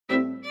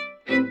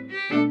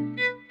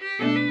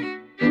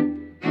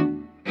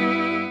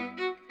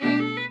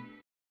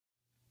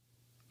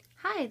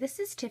this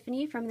is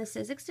Tiffany from the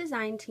Sizzix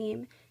design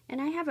team,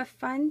 and I have a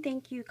fun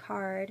thank you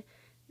card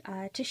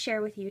to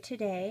share with you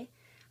today.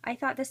 I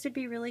thought this would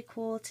be really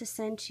cool to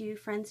send to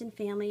friends and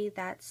family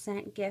that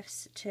sent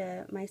gifts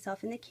to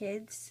myself and the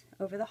kids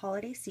over the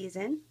holiday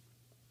season.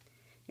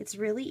 It's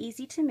really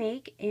easy to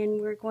make,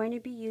 and we're going to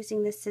be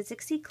using the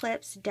Sizzix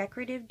Eclipse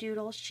Decorative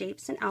Doodle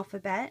Shapes and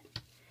Alphabet,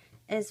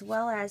 as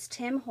well as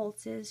Tim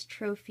Holtz's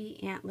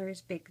Trophy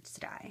Antlers Big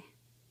Die.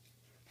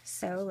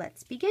 So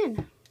let's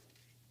begin.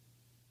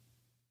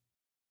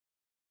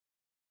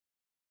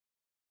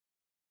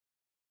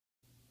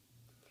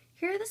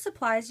 Here are the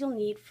supplies you'll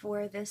need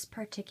for this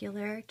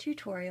particular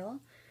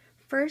tutorial.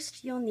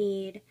 First, you'll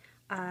need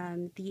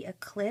the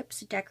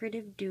Eclipse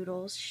Decorative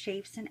Doodles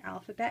Shapes and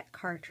Alphabet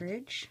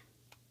cartridge.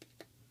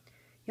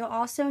 You'll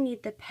also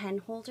need the pen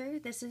holder.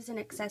 This is an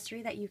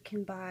accessory that you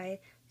can buy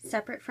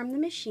separate from the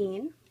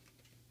machine.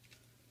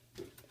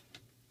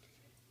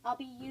 I'll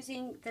be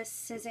using the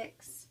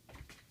Sizzix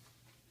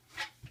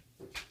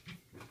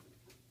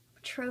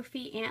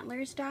Trophy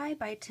Antlers die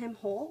by Tim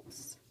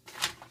Holtz.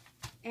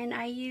 And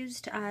I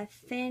used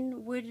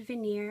thin wood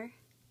veneer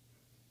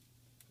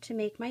to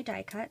make my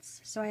die cuts.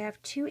 So I have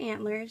 2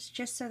 antlers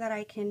just so that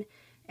I can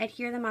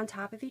adhere them on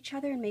top of each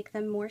other and make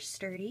them more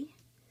sturdy.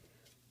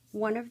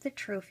 One of the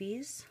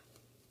trophies.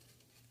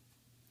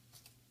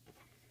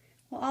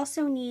 We'll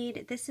also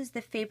need, this is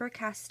the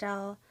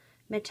Faber-Castell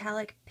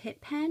metallic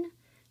pit pen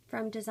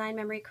from Design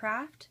Memory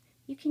Craft.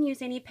 You can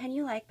use any pen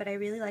you like, but I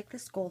really like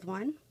this gold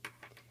one.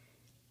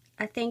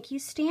 A thank you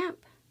stamp,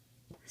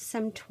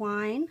 some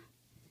twine,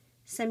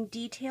 some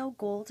detail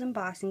gold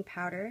embossing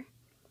powder,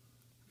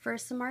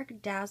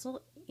 Versamark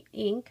Dazzle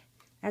ink,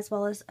 as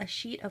well as a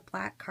sheet of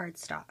black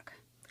cardstock.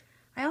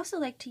 I also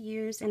like to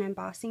use an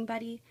embossing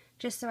buddy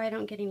just so I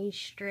don't get any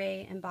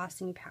stray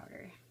embossing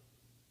powder.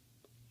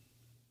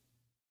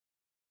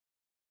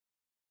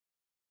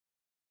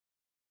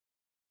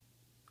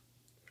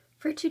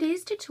 For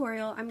today's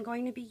tutorial, I'm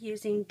going to be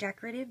using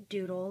decorative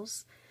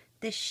doodles,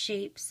 the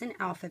shapes and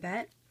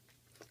alphabet,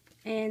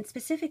 and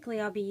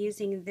specifically I'll be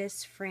using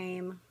this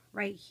frame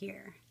right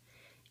here.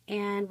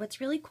 And what's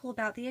really cool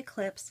about the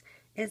Eclipse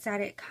is that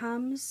it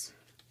comes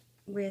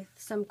with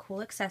some cool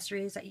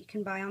accessories that you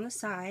can buy on the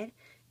side,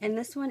 and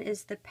this one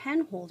is the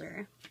pen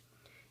holder,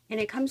 and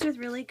it comes with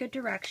really good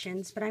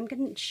directions, but I'm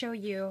going to show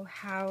you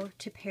how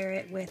to pair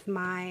it with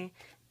my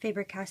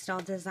Faber-Castell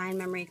Design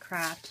Memory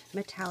Craft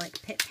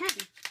metallic pit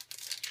pen.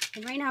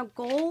 And right now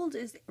gold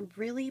is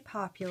really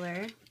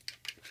popular,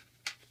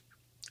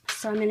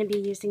 so I'm going to be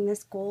using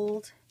this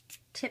gold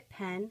tip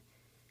pen.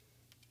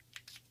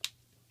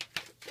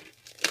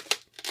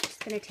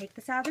 Going to take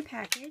this out of the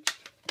package.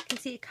 You can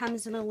see it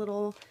comes in a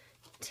little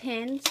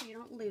tin so you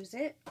don't lose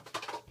it.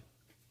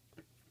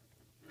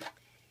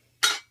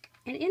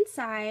 And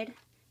inside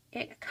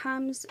it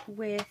comes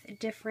with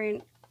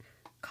different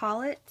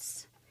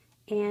collets,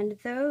 and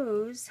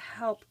those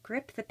help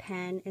grip the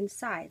pen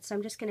inside. So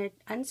I'm just going to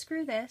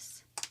unscrew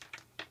this,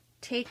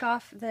 take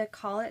off the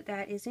collet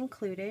that is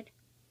included,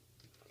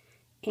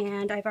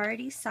 and I've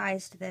already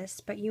sized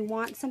this, but you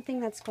want something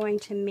that's going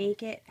to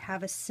make it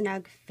have a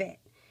snug fit.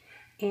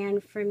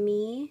 And for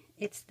me,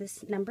 it's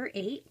this number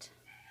 8.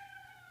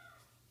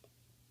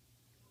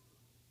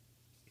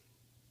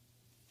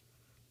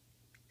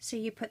 So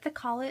you put the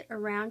collet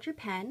around your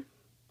pen,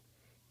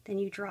 then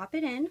you drop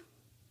it in.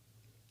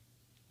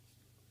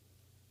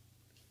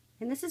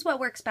 And this is what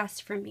works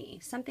best for me.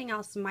 Something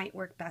else might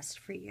work best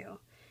for you.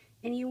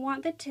 And you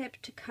want the tip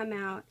to come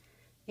out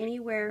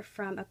anywhere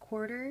from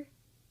 1/4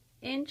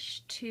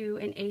 inch to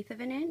 1/8 of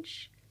an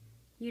inch.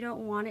 You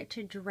don't want it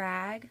to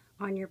drag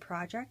on your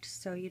project,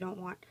 so you don't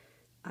want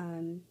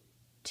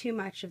too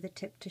much of the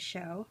tip to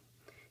show.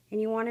 And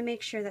you want to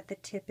make sure that the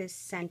tip is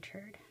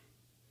centered.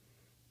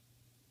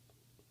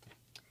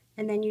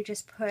 And then you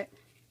just put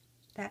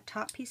that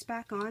top piece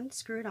back on,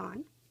 screw it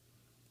on.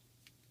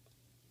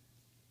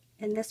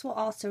 And this will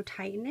also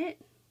tighten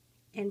it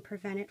and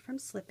prevent it from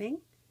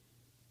slipping.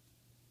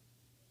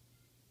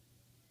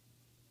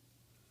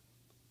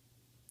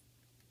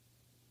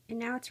 And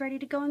now it's ready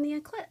to go in the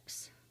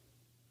Eclipse.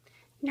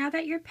 Now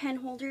that your pen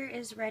holder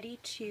is ready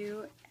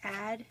to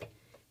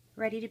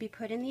be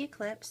put in the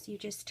Eclipse, you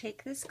just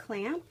take this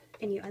clamp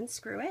and you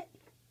unscrew it,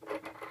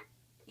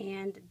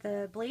 and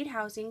the blade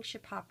housing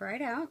should pop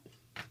right out,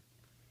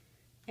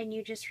 and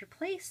you just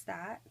replace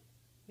that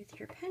with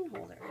your pen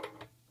holder.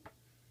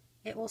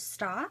 It will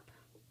stop,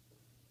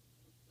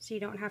 so you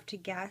don't have to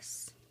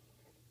guess,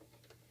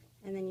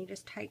 and then you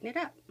just tighten it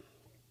up.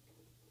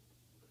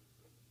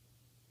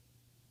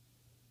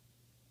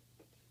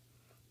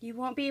 You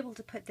won't be able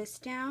to put this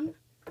down.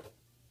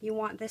 You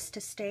want this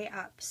to stay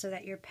up so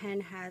that your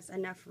pen has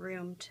enough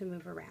room to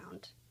move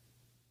around.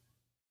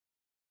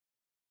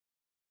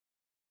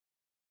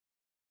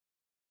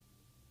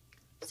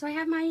 So I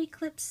have my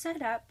Eclipse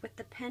set up with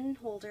the pen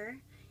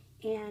holder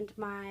and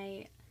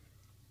my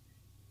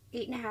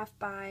 8.5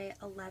 by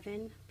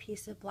 11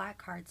 piece of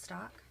black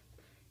cardstock.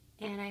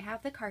 And I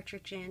have the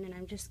cartridge in, and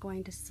I'm just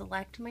going to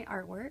select my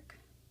artwork.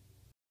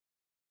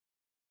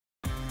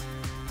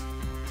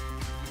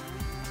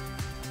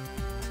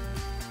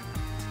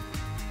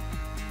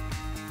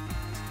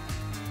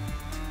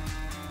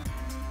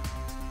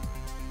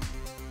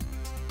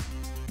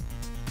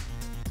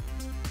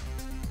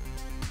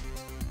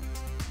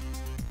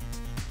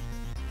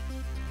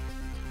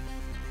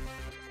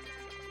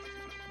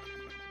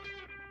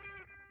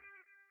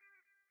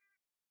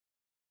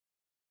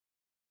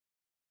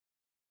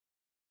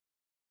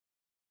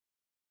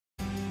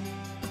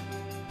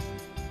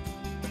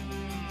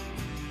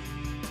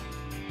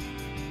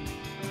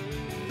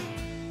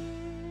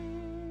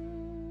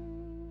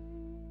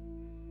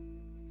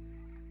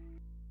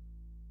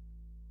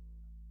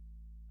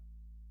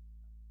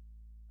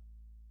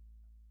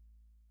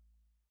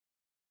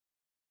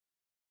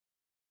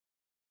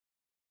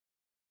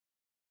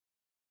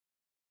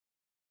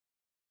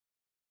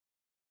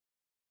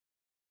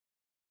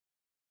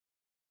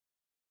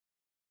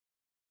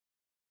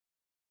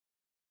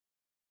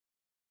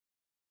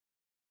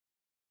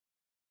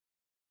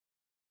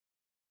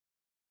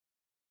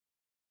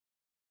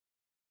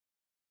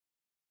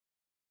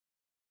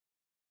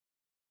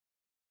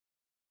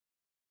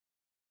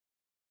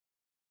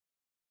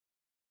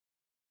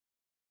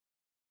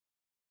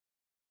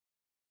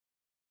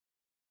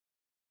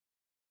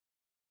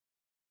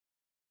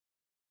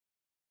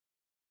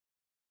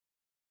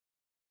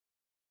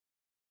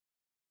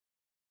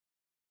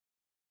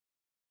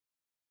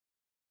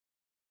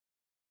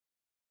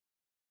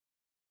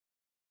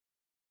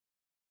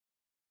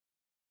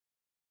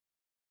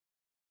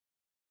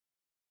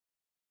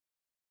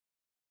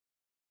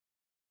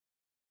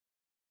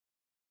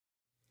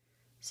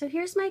 So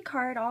here's my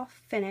card all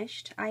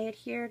finished. I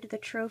adhered the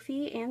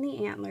trophy and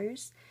the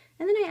antlers,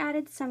 and then I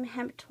added some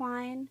hemp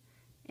twine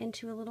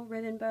into a little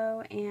ribbon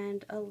bow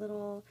and a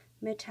little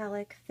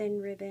metallic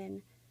thin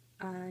ribbon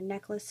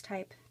necklace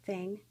type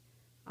thing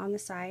on the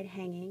side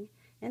hanging.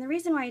 And the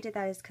reason why I did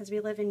that is because we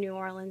live in New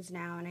Orleans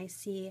now, and I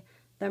see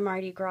the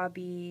Mardi Gras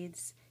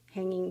beads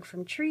hanging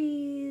from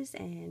trees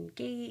and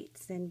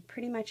gates and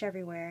pretty much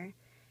everywhere.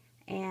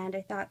 And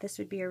I thought this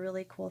would be a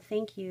really cool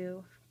thank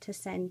you to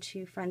send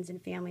to friends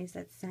and families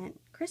that sent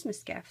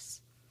Christmas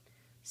gifts.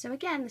 So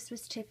again, this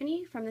was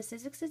Tiffany from the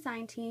Sizzix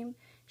design team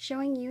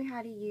showing you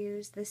how to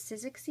use the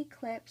Sizzix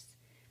Eclipse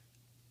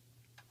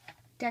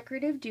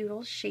decorative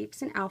doodles,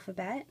 shapes, and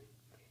alphabet,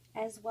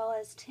 as well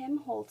as Tim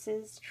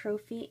Holtz's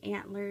Trophy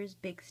Antlers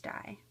Big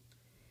Sty.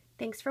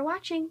 Thanks for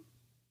watching!